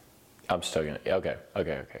I'm still gonna, okay.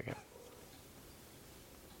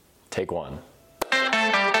 Take one.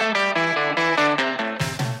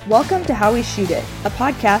 Welcome to How We Shoot It, a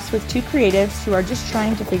podcast with two creatives who are just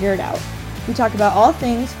trying to figure it out. We talk about all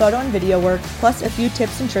things photo and video work, plus a few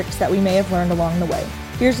tips and tricks that we may have learned along the way.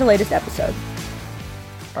 Here's the latest episode.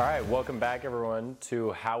 All right, welcome back everyone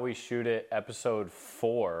to How We Shoot It, episode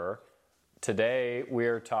 4. Today we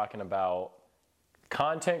are talking about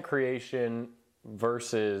content creation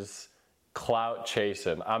versus clout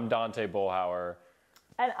chasing. I'm Dante Bullhauer.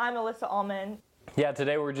 And I'm Alyssa Allman. Yeah,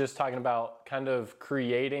 today we're just talking about kind of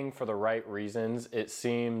creating for the right reasons. It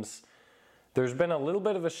seems there's been a little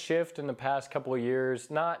bit of a shift in the past couple of years,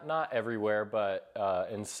 not everywhere, but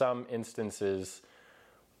in some instances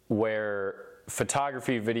where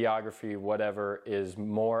photography, videography, whatever, is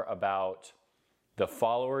more about the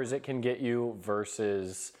followers it can get you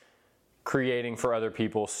versus creating for other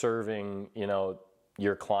people, serving,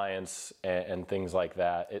 your clients and things like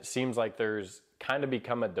that. It seems like there's kind of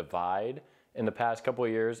become a divide in the past couple of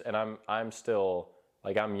years, and I'm still,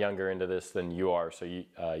 I'm younger into this than you are, so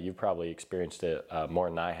you've probably experienced it more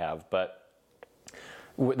than I have. But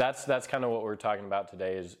that's kind of what we're talking about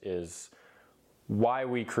today is why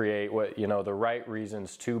we create, the right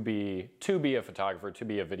reasons to be a photographer, to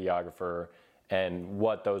be a videographer, and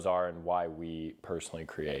what those are and why we personally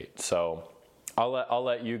create. So I'll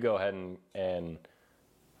let you go ahead and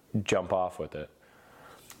jump off with it.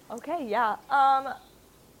 Okay, yeah.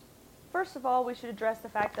 First of all, we should address the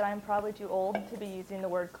fact that I'm probably too old to be using the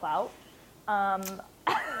word clout. Just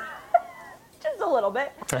a little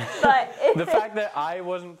bit. But the fact that I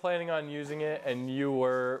wasn't planning on using it and you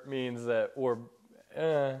were means that we're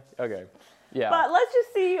okay. Yeah. But let's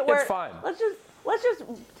just see where it's fine. Let's just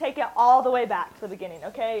take it all the way back to the beginning,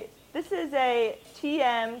 okay? This is a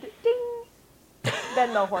TM'd ding Ben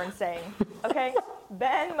Mohorn saying, okay?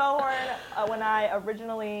 Ben Mohorn, when I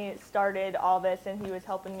originally started all this and he was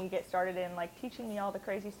helping me get started in teaching me all the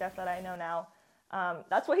crazy stuff that I know now,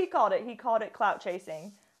 that's what he called it. He called it clout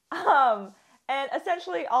chasing. And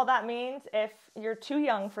essentially all that means, if you're too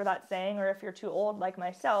young for that saying or if you're too old like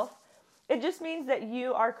myself, it just means that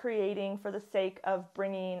you are creating for the sake of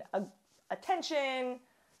bringing attention,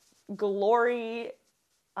 glory,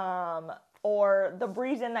 or the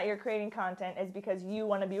reason that you're creating content is because you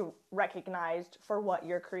want to be recognized for what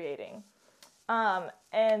you're creating.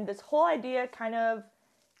 And this whole idea kind of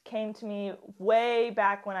came to me way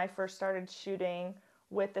back when I first started shooting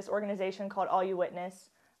with this organization called All You Witness.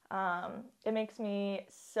 It makes me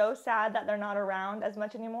so sad that they're not around as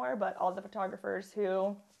much anymore, but all the photographers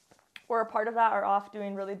who were a part of that are off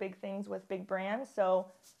doing really big things with big brands, so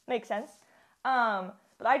makes sense.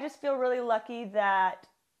 But I just feel really lucky that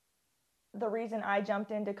the reason I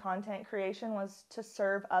jumped into content creation was to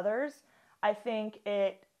serve others. I think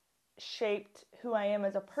it shaped who I am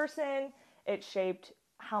as a person. It shaped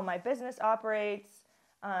how my business operates.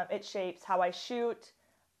 It shapes how I shoot.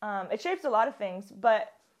 It shapes a lot of things,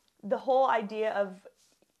 but the whole idea of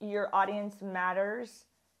your audience matters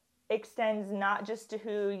extends not just to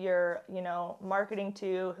who you're, marketing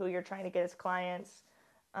to, who you're trying to get as clients,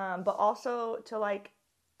 but also to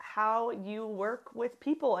how you work with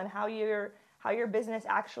people and how your business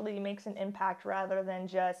actually makes an impact rather than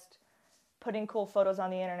just putting cool photos on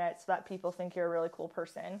the internet so that people think you're a really cool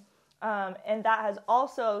person. And that has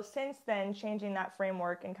also, since then, changing that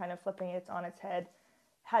framework and kind of flipping it on its head,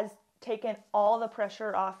 has taken all the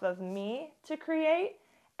pressure off of me to create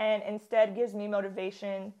and instead gives me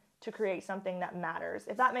motivation to create something that matters,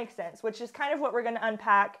 if that makes sense, which is kind of what we're going to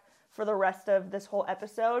unpack for the rest of this whole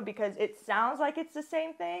episode, because it sounds like it's the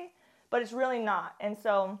same thing, but it's really not. And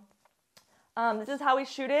so this is how we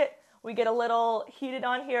shoot it. We get a little heated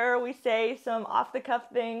on here. We say some off-the-cuff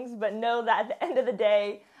things, but know that at the end of the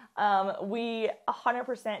day, we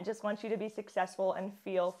 100% just want you to be successful and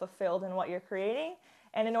feel fulfilled in what you're creating.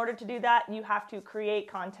 And in order to do that, you have to create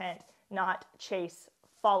content, not chase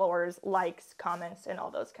followers, likes, comments, and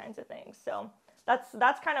all those kinds of things. So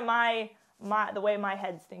that's kind of the way my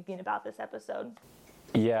head's thinking about this episode.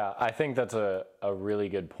 Yeah, I think that's a really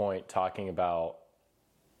good point, talking about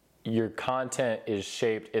your content is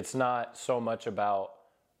shaped. It's not so much about,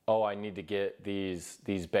 I need to get these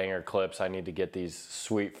banger clips, I need to get these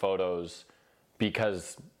sweet photos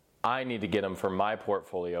because I need to get them for my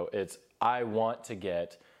portfolio. It's, I want to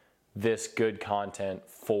get this good content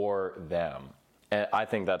for them. And I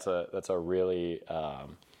think that's a really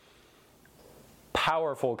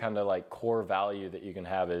powerful kind of core value that you can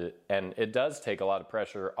have. And it does take a lot of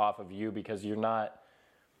pressure off of you, because you're not,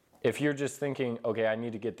 if you're just thinking, okay, I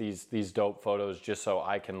need to get these dope photos just so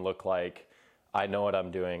I can look like I know what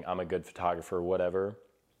I'm doing, I'm a good photographer, whatever.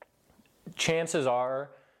 chances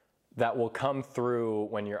are that will come through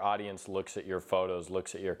when your audience looks at your photos,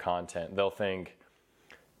 looks at your content. They'll think,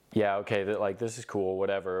 yeah, okay, like this is cool,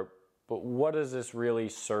 whatever, but what does this really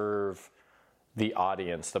serve the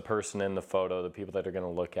audience, the person in the photo, the people that are going to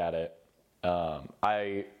look at it?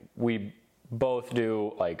 We both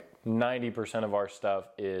do, like 90% of our stuff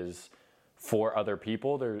is for other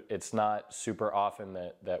people. It's not super often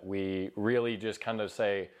that we really just kind of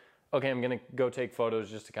say, okay, I'm going to go take photos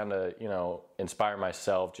just to kind of, inspire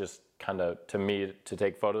myself, just kind of to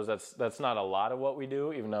take photos. That's not a lot of what we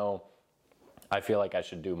do, even though I feel like I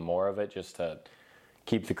should do more of it just to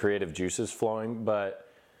keep the creative juices flowing. But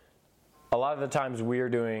a lot of the times we are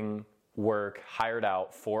doing work hired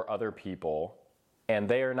out for other people, and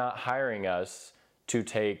they are not hiring us to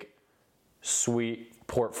take sweet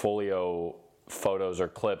portfolio photos or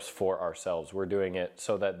clips for ourselves. We're doing it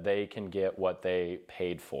so that they can get what they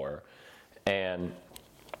paid for. And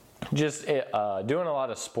just doing a lot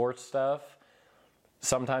of sports stuff,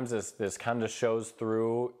 sometimes this kind of shows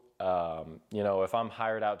through. If I'm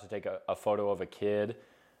hired out to take a photo of a kid,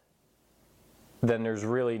 then there's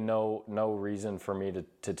really no reason for me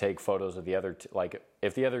to take photos of the other, like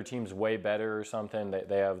if the other team's way better or something,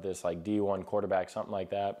 they have this like D1 quarterback, something like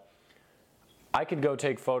that, I could go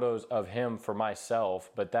take photos of him for myself,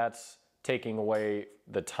 but that's taking away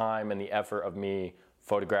the time and the effort of me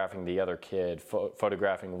photographing the other kid,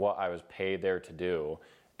 photographing what I was paid there to do,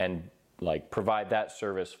 and like provide that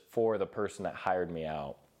service for the person that hired me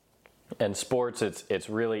out. In sports, it's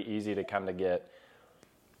really easy to kind of get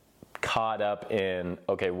caught up in,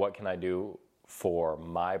 okay, what can I do for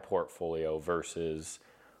my portfolio versus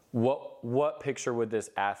what picture would this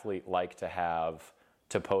athlete like to have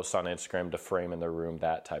to post on Instagram, to frame in their room,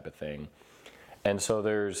 that type of thing. And so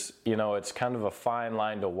there's, it's kind of a fine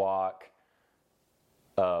line to walk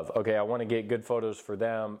of, okay, I want to get good photos for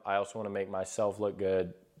them. I also want to make myself look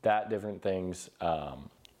good, that different things.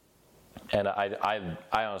 And I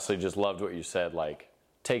honestly just loved what you said, like,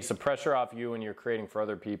 takes the pressure off you when you're creating for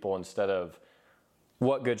other people, instead of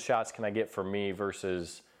what good shots can I get for me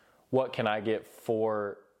versus what can I get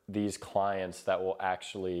for these clients that will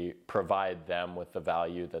actually provide them with the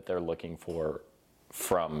value that they're looking for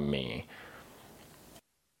from me.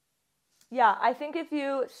 Yeah, I think if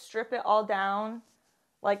you strip it all down,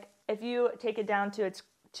 like if you take it down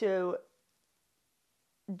to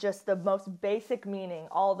just the most basic meaning,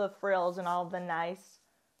 all the frills and all the nice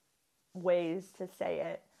ways to say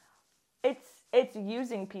it, it's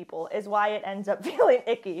using people is why it ends up feeling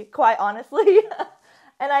icky, quite honestly.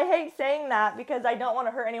 And I hate saying that because I don't want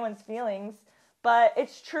to hurt anyone's feelings, but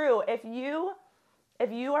it's true. If you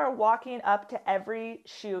are walking up to every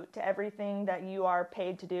shoot, to everything that you are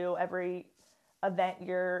paid to do, every event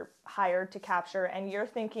you're hired to capture, and you're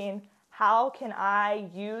thinking, how can I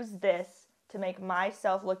use this to make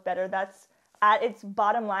myself look better? That's at its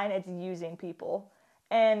bottom line, it's using people.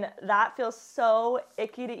 And that feels so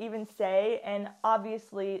icky to even say. And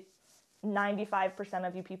obviously 95%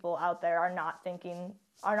 of you people out there are not thinking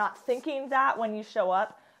that when you show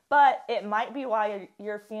up, but it might be why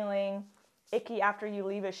you're feeling icky after you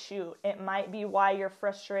leave a shoot. It might be why you're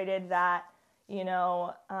frustrated that,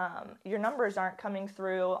 your numbers aren't coming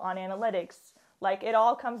through on analytics. Like, it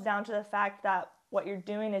all comes down to the fact that what you're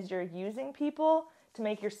doing is you're using people to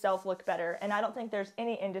make yourself look better. And I don't think there's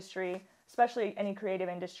any industry, especially any creative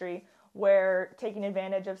industry, where taking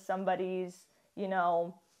advantage of somebody's,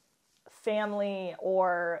 family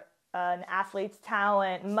or an athlete's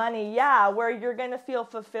talent, money, where you're going to feel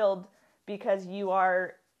fulfilled because you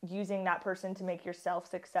are using that person to make yourself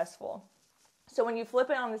successful. So when you flip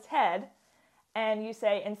it on its head and you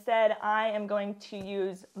say, instead, I am going to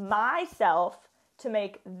use myself to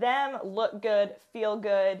make them look good, feel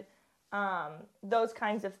good, those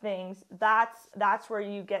kinds of things, that's where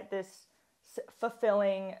you get this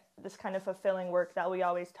kind of fulfilling work that we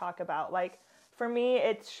always talk about. Like, for me,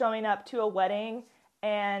 it's showing up to a wedding,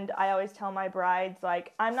 and I always tell my brides,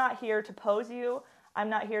 like, I'm not here to pose you. I'm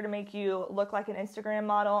not here to make you look like an Instagram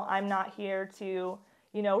model. I'm not here to,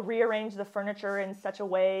 rearrange the furniture in such a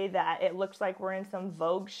way that it looks like we're in some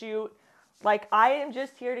Vogue shoot. Like, I am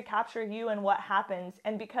just here to capture you and what happens.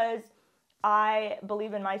 And because I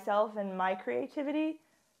believe in myself and my creativity,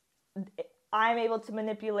 I'm able to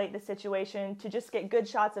manipulate the situation to just get good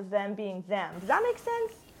shots of them being them. Does that make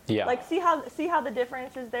sense? Yeah. Like, see how the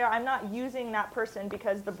difference is there? I'm not using that person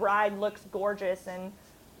because the bride looks gorgeous and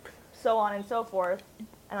so on and so forth.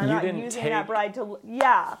 And I'm not using that bride to...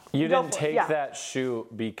 Yeah. You didn't take that shoot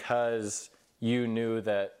because you knew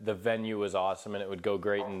that the venue was awesome and it would go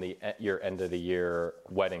great in your end of the year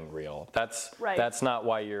wedding reel. That's not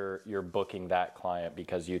why you're booking that client,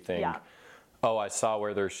 because you think, oh, I saw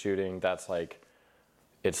where they're shooting. That's like,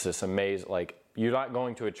 it's this amazing, like, you're not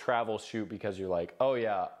going to a travel shoot because you're like, oh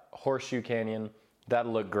yeah, Horseshoe Canyon,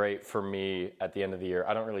 that'll look great for me at the end of the year.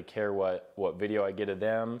 I don't really care what video I get of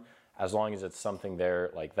them, as long as it's something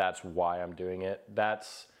there, like, that's why I'm doing it.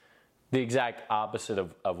 That's the exact opposite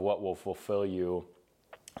of what will fulfill you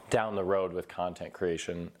down the road with content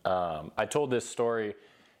creation. I told this story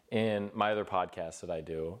in my other podcast that I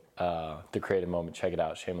do, The Creative Moment. Check it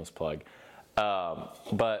out, shameless plug.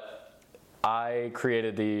 But I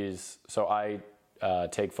created these, so I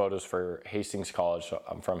take photos for Hastings College. So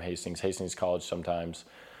I'm from Hastings College sometimes,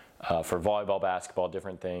 for volleyball, basketball,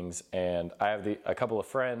 different things. And I have a couple of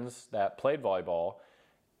friends that played volleyball,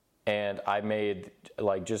 and I made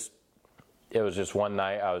it was just one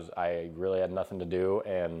night. I really had nothing to do,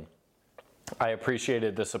 and I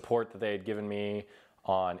appreciated the support that they had given me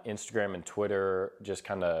on Instagram and Twitter, just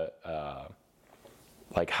kind of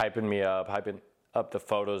hyping up the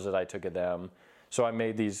photos that I took of them. So I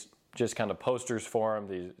made these just kind of posters for them,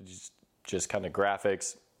 these just kind of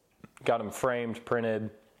graphics, got them framed, printed,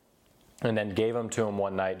 and then gave them to them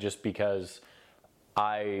one night, just because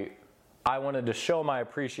I wanted to show my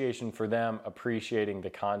appreciation for them, appreciating the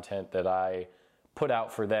content that I put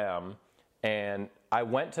out for them. And I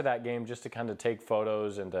went to that game just to kind of take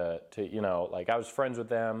photos and to I was friends with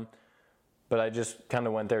them, but I just kind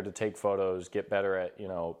of went there to take photos, get better at,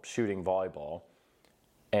 shooting volleyball.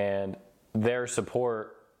 And their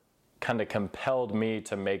support kind of compelled me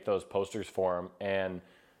to make those posters for them. And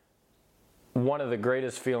one of the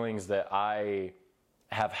greatest feelings that I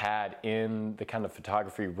have had in the kind of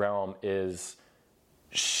photography realm is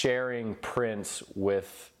sharing prints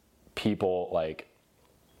with people. Like,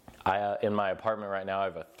 in my apartment right now, I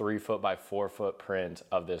have a 3-foot by 4-foot print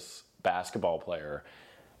of this basketball player.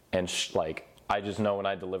 And I just know when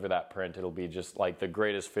I deliver that print, it'll be just like the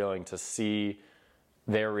greatest feeling to see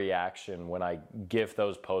their reaction when I give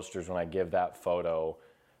those posters, when I give that photo,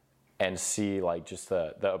 and see like just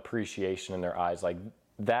the appreciation in their eyes. Like,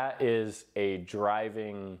 that is a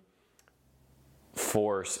driving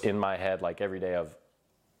force in my head, like every day, of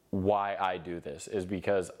why I do this, is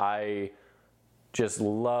because I just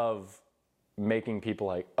love making people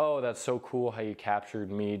like, oh, that's so cool how you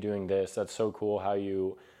captured me doing this. That's so cool how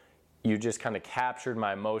you just kind of captured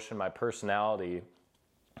my emotion, my personality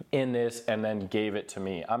in this, and then gave it to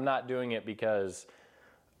me. I'm not doing it because,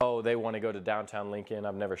 oh, they want to go to downtown Lincoln.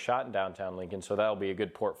 I've never shot in downtown Lincoln, so that'll be a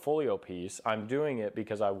good portfolio piece. I'm doing it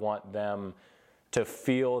because I want them to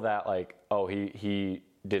feel that, like, oh, he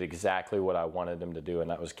did exactly what I wanted him to do, and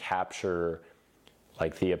that was capture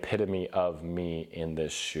like the epitome of me in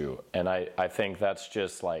this shoot. And I think that's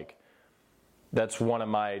just like, that's one of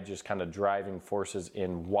my just kind of driving forces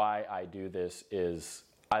in why I do this, is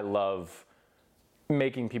I love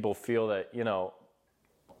making people feel that,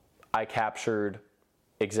 I captured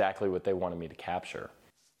exactly what they wanted me to capture.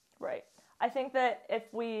 Right. I think that if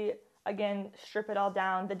we, again, strip it all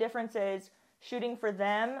down, the difference is shooting for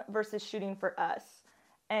them versus shooting for us.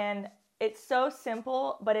 And it's so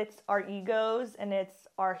simple, but it's our egos and it's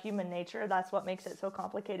our human nature. That's what makes it so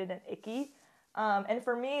complicated and icky. And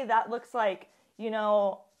for me, that looks like,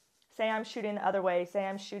 say I'm shooting the other way. Say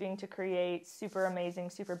I'm shooting to create super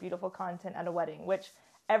amazing, super beautiful content at a wedding, which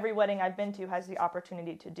every wedding I've been to has the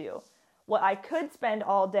opportunity to do. What I could spend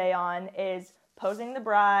all day on is posing the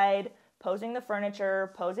bride, posing the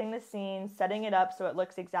furniture, posing the scene, setting it up so it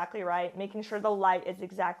looks exactly right, making sure the light is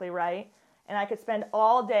exactly right. And I could spend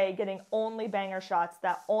all day getting only banger shots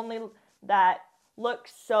that look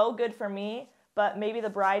so good for me, but maybe the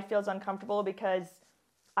bride feels uncomfortable because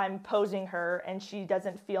I'm posing her and she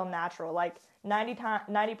doesn't feel natural. Like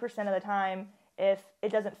 90% of the time, if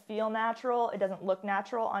it doesn't feel natural, it doesn't look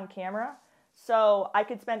natural on camera. So I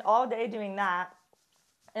could spend all day doing that,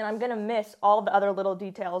 and I'm going to miss all the other little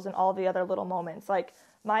details and all the other little moments. Like,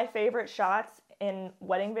 my favorite shots in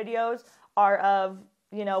wedding videos are of,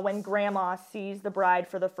 when grandma sees the bride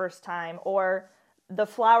for the first time, or the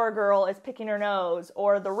flower girl is picking her nose,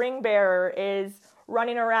 or the ring bearer is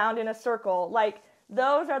running around in a circle. Like,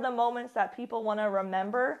 those are the moments that people want to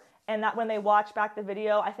remember, and that when they watch back the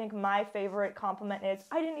video, I think my favorite compliment is,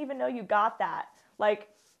 I didn't even know you got that. Like,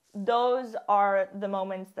 those are the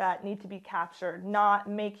moments that need to be captured, not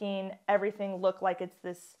making everything look like it's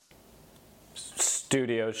this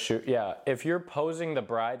studio shoot. Yeah, if you're posing the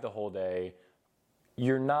bride the whole day,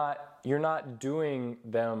 you're not doing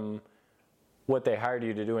them what they hired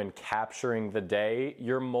you to do and capturing the day.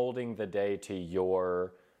 You're molding the day to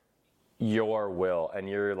your your will and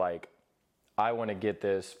you're like, I want to get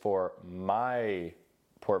this for my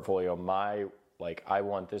portfolio, I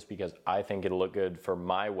want this because I think it'll look good for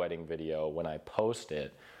my wedding video when I post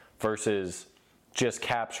it, versus just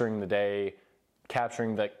capturing the day,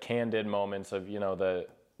 capturing the candid moments of,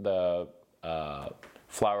 the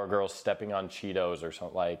flower girl stepping on Cheetos or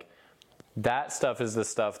something. Like, that stuff is the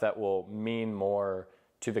stuff that will mean more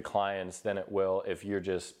to the clients than it will if you're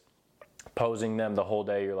just posing them the whole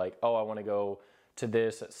day. You're like, oh, I want to go to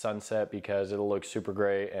this at sunset because it'll look super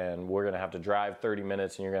great and we're going to have to drive 30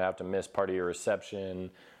 minutes and you're going to have to miss part of your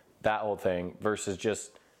reception, that whole thing, versus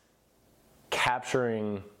just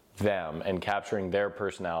capturing them and capturing their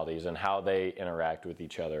personalities and how they interact with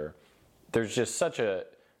each other. There's just such a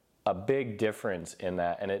big difference in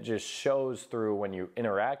that, and it just shows through when you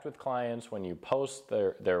interact with clients, when you post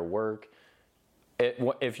their work.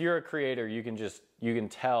 If you're a creator, you can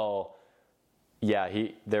tell,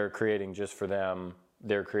 they're creating just for them,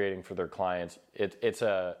 they're creating for their clients. It's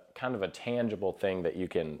a kind of a tangible thing that you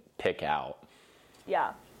can pick out.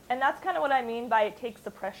 Yeah, and that's kind of what I mean by it takes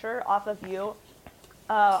the pressure off of you.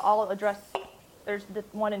 I'll address, there's the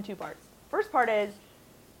 1 and 2 parts. First part is,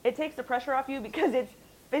 it takes the pressure off you because it's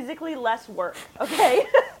physically less work, okay?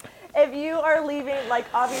 If you are leaving, like,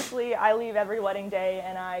 obviously I leave every wedding day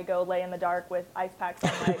and I go lay in the dark with ice packs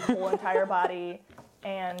on my whole entire body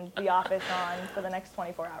and the office on for the next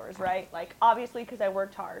 24 hours, right? Like, obviously, because I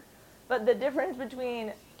worked hard. But the difference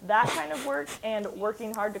between that kind of work and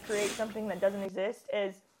working hard to create something that doesn't exist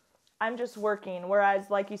is I'm just working. Whereas,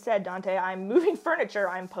 like you said, Dante, I'm moving furniture,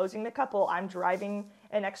 I'm posing the couple, I'm driving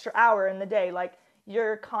an extra hour in the day. Like,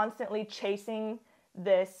 you're constantly chasing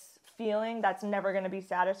this feeling that's never going to be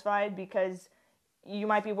satisfied because you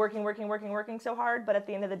might be working so hard, but at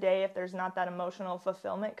the end of the day, if there's not that emotional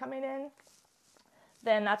fulfillment coming in,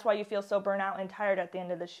 then that's why you feel so burnt out and tired at the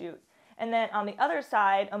end of the shoot. And then on the other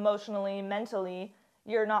side, emotionally, mentally,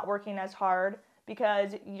 you're not working as hard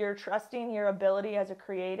because you're trusting your ability as a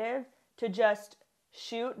creative to just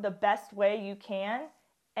shoot the best way you can,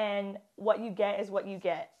 and what you get is what you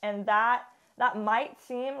get. And that might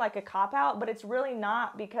seem like a cop-out, but it's really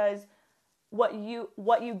not, because what you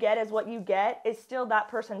get is what you get is still that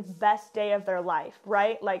person's best day of their life,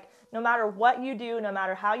 right? Like, no matter what you do, no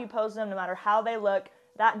matter how you pose them, no matter how they look,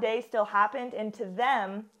 that day still happened, and to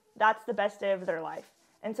them, that's the best day of their life.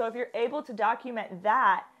 And so if you're able to document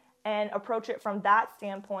that and approach it from that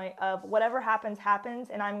standpoint of whatever happens,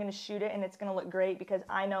 and I'm going to shoot it and it's going to look great because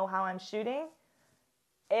I know how I'm shooting,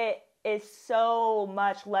 it is so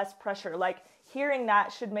much less pressure. Like, hearing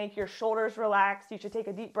that should make your shoulders relax. You should take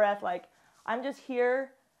a deep breath. Like, I'm just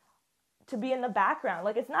here to be in the background.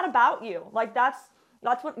 Like, it's not about you. Like, that's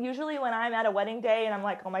what usually when I'm at a wedding day and I'm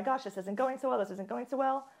like, oh my gosh, this isn't going so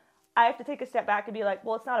well, I have to take a step back and be like,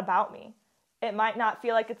 well, it's not about me. It might not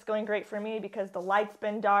feel like it's going great for me because the light's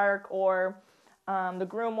been dark or the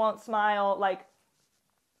groom won't smile. Like,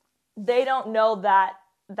 they don't know that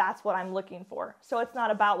that's what I'm looking for. So it's not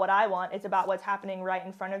about what I want. It's about what's happening right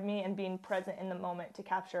in front of me and being present in the moment to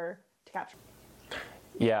capture.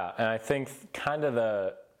 Yeah, and I think kind of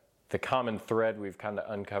the common thread we've kind of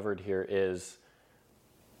uncovered here is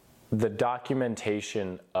the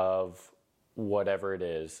documentation of whatever it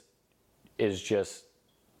is just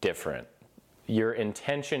different. Your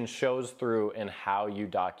intention shows through in how you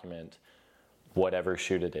document whatever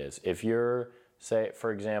shoot it is. If you're, say,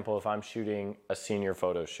 for example, if I'm shooting a senior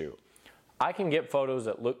photo shoot, I can get photos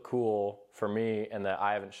that look cool for me and that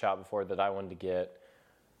I haven't shot before that I wanted to get.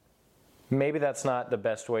 Maybe that's not the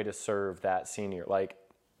best way to serve that senior. Like,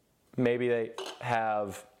 maybe they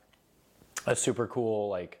have a super cool,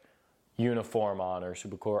 like, uniform on or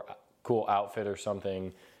super cool outfit or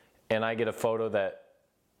something, and I get a photo that,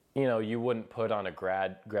 you wouldn't put on a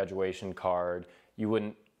graduation card, you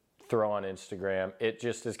wouldn't throw on Instagram. It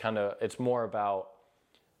just is it's more about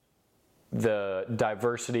the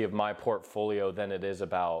diversity of my portfolio than it is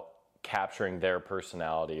about capturing their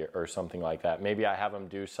personality or something like that. Maybe I have them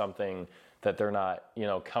do something that they're not,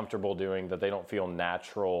 comfortable doing, that they don't feel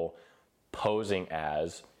natural posing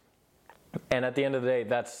as. And at the end of the day,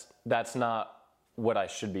 that's not what I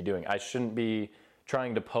should be doing. I shouldn't be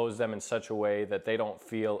trying to pose them in such a way that they don't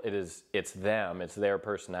feel it's them, it's their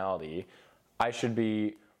personality. I should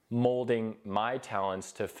be molding my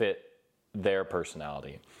talents to fit their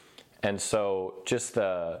personality. And so just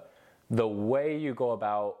the way you go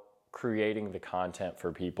about creating the content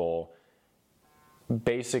for people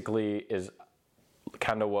basically is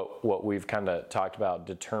kind of what we've kind of talked about,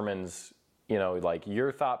 determines, like,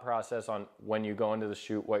 your thought process on when you go into the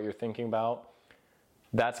shoot, what you're thinking about.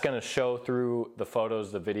 That's going to show through the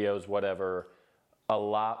photos, the videos, whatever, a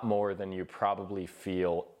lot more than you probably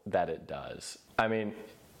feel that it does. I mean,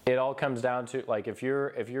 it all comes down to, like, if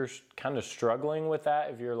you're kind of struggling with that,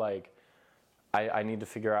 if you're like, I need to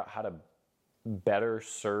figure out how to better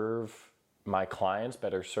serve my clients,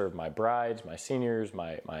 better serve my brides, my seniors,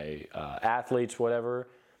 my athletes, whatever,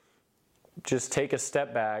 just take a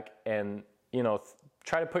step back and,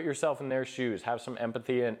 try to put yourself in their shoes, have some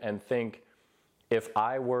empathy, and think, if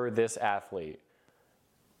I were this athlete,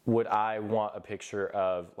 would I want a picture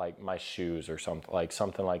of like my shoes or something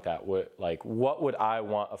like that? What would I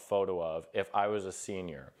want a photo of if I was a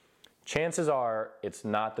senior? Chances are it's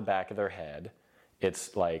not the back of their head.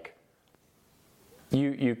 It's like,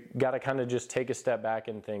 you got to kind of just take a step back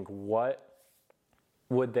and think, what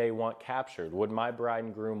would they want captured? Would my bride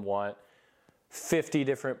and groom want 50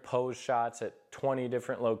 different pose shots at 20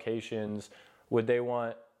 different locations? Would they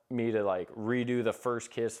want me to like redo the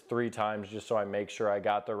first kiss 3 times just so I make sure I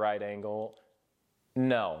got the right angle?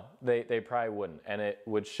 No, they probably wouldn't. And it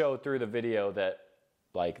would show through the video that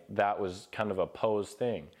like that was kind of a pose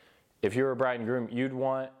thing. If you're a bride and groom,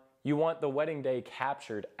 you want the wedding day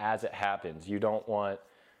captured as it happens. You don't want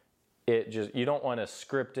a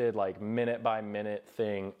scripted like minute by minute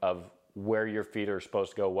thing of where your feet are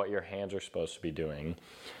supposed to go, what your hands are supposed to be doing.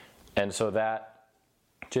 And so that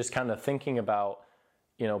just kind of thinking about,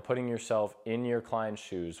 putting yourself in your client's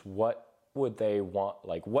shoes, what would they want?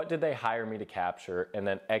 Like, what did they hire me to capture? And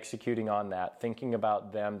then executing on that, thinking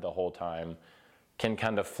about them the whole time can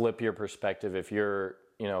kind of flip your perspective if you're,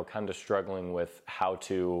 kind of struggling with how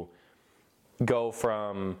to go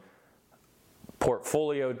from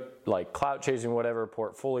portfolio, like clout chasing, whatever,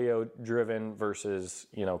 portfolio driven versus,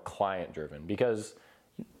 client driven. Because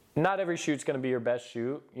not every shoot's going to be your best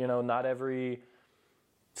shoot. Not every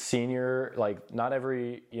senior, like not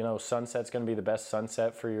every, sunset's going to be the best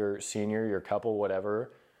sunset for your senior, your couple,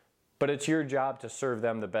 whatever. But it's your job to serve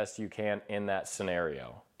them the best you can in that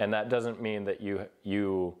scenario. And that doesn't mean that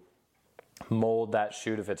you mold that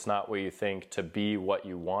shoot, if it's not what you think, to be what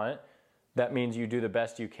you want. That means you do the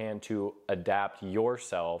best you can to adapt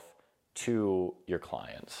yourself to your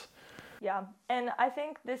clients. Yeah, and I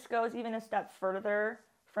think this goes even a step further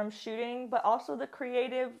from shooting, but also the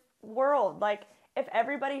creative world. Like, if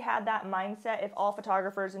everybody had that mindset, if all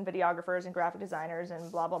photographers and videographers and graphic designers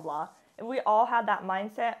and blah, blah, blah, if we all had that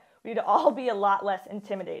mindset, we'd all be a lot less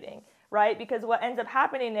intimidating, right? Because what ends up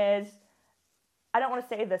happening is, I don't want to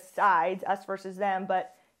say the sides, us versus them,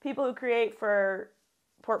 but people who create for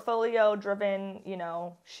portfolio-driven,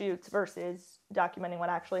 shoots versus documenting what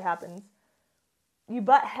actually happens, you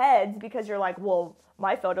butt heads because you're like, well,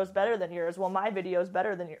 my photo's better than yours. Well, my video's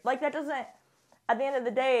better than yours. Like, that doesn't, at the end of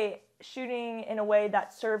the day, shooting in a way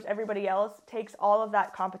that serves everybody else takes all of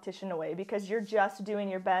that competition away because you're just doing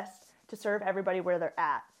your best to serve everybody where they're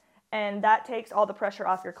at. And that takes all the pressure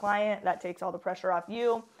off your client. That takes all the pressure off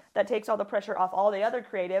you. That takes all the pressure off all the other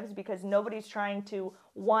creatives because nobody's trying to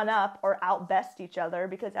one-up or out-best each other,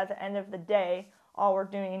 because at the end of the day, all we're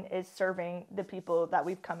doing is serving the people that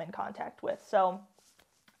we've come in contact with. So,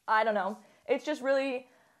 I don't know. It's just really,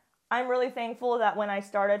 I'm really thankful that when I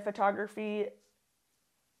started photography,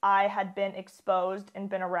 I had been exposed and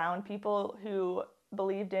been around people who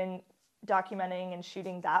believed in documenting and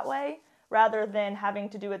shooting that way, rather than having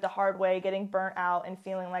to do it the hard way, getting burnt out and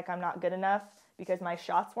feeling like I'm not good enough because my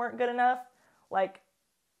shots weren't good enough. Like,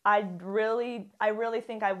 I really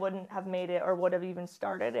think I wouldn't have made it or would have even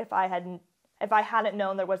started if I hadn't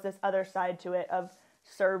known there was this other side to it of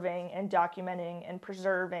serving and documenting and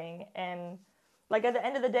preserving. And like, at the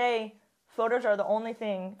end of the day, photos are the only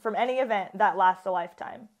thing from any event that lasts a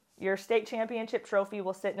lifetime. Your state championship trophy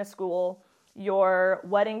will sit in a school. Your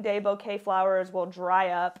wedding day bouquet flowers will dry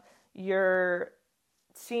up. Your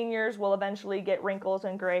seniors will eventually get wrinkles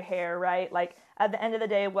and gray hair, right? Like, at the end of the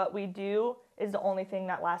day, what we do is the only thing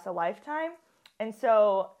that lasts a lifetime. And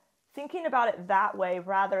so thinking about it that way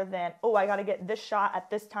rather than, oh, I got to get this shot at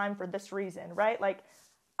this time for this reason, right? Like,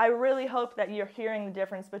 I really hope that you're hearing the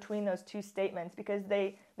difference between those two statements, because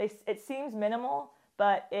it seems minimal,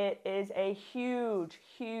 but it is a huge,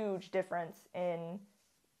 huge difference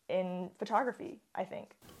in photography, I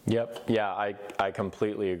think. Yep. Yeah, I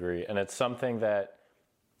completely agree. And it's something that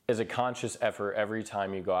is a conscious effort every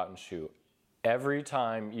time you go out and shoot. Every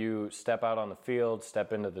time you step out on the field,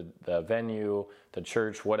 step into the venue, the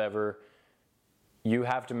church, whatever, you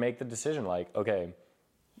have to make the decision like, okay,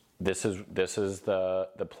 this is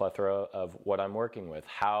the plethora of what I'm working with.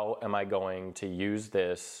 How am I going to use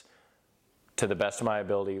this to the best of my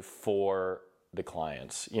ability for the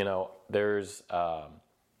clients? There's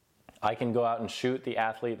I can go out and shoot the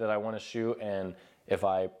athlete that I want to shoot, and if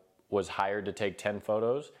I was hired to take 10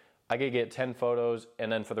 photos, I could get 10 photos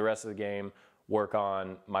and then for the rest of the game, work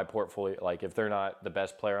on my portfolio. Like if they're not the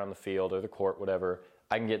best player on the field or the court, whatever,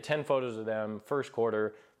 I can get 10 photos of them first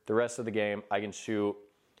quarter. The rest of the game, I can shoot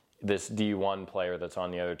this D1 player that's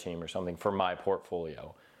on the other team or something for my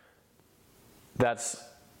portfolio.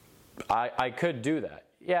 I could do that.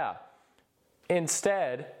 Yeah.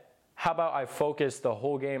 Instead, how about I focus the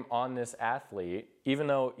whole game on this athlete, even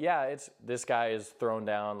though, yeah, this guy is thrown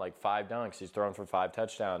down like 5 dunks. He's thrown for 5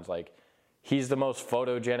 touchdowns. Like, he's the most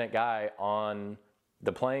photogenic guy on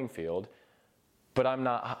the playing field, but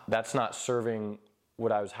that's not serving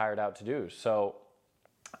what I was hired out to do. So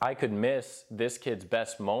I could miss this kid's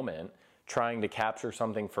best moment trying to capture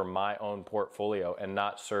something for my own portfolio and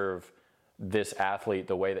not serve this athlete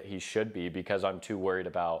the way that he should be because I'm too worried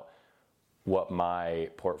about what my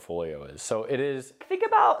portfolio is. So it is. Think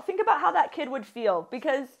about how that kid would feel,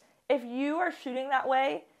 because if you are shooting that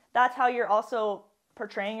way, that's how you're also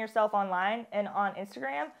portraying yourself online and on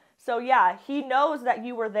Instagram. So yeah, he knows that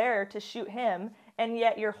you were there to shoot him, and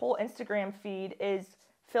yet your whole Instagram feed is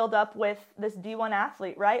filled up with this D1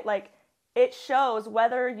 athlete, right? Like, it shows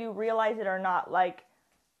whether you realize it or not. Like,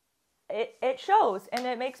 it shows, and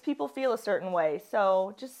it makes people feel a certain way.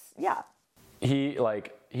 So just, yeah.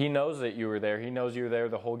 He knows that you were there. He knows you were there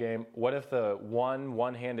the whole game. What if the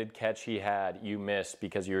one-handed catch he had you missed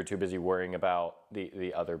because you were too busy worrying about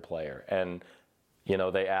the other player? And, you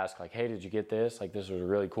know, they ask, like, hey, did you get this? Like, this was a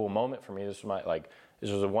really cool moment for me. This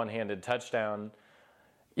was a one-handed touchdown.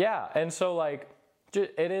 Yeah, and so, like,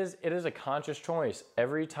 it is a conscious choice.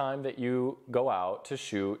 Every time that you go out to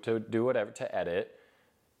shoot, to do whatever, to edit,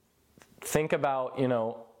 think about, you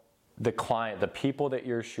know, the client, the people that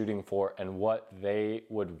you're shooting for and what they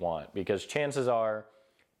would want. Because chances are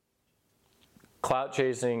clout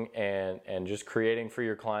chasing and just creating for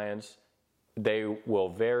your clients, they will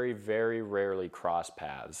very, very rarely cross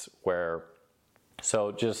paths.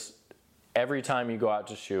 So just every time you go out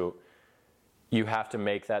to shoot, you have to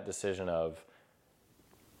make that decision of,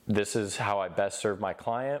 this is how I best serve my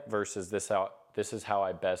client versus this is how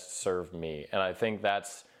I best serve me. And I think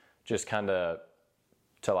that's just kind of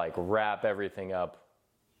to like wrap everything up,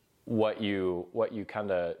 what you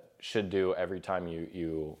kind of should do every time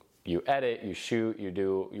you edit, you shoot, you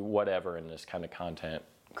do whatever in this kind of content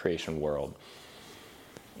creation world.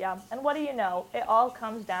 Yeah, and what do you know? It all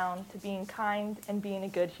comes down to being kind and being a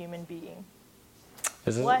good human being.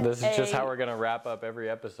 This is just how we're going to wrap up every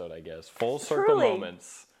episode, I guess. Full circle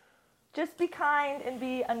moments. Just be kind and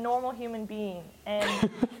be a normal human being, and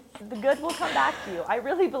the good will come back to you. I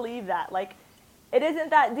really believe that. Like, it isn't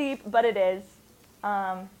that deep, but it is,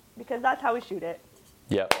 because that's how we shoot it.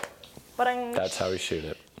 Yep. But that's how we shoot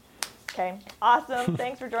it. Okay, awesome.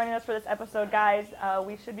 Thanks for joining us for this episode, guys.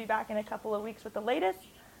 We should be back in a couple of weeks with the latest.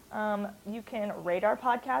 You can rate our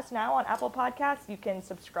podcast now on Apple Podcasts. You can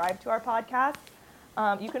subscribe to our podcast.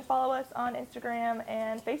 You can follow us on Instagram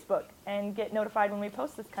and Facebook and get notified when we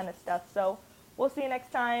post this kind of stuff. So we'll see you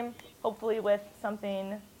next time, hopefully with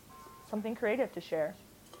something creative to share.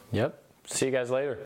 Yep. See you guys later.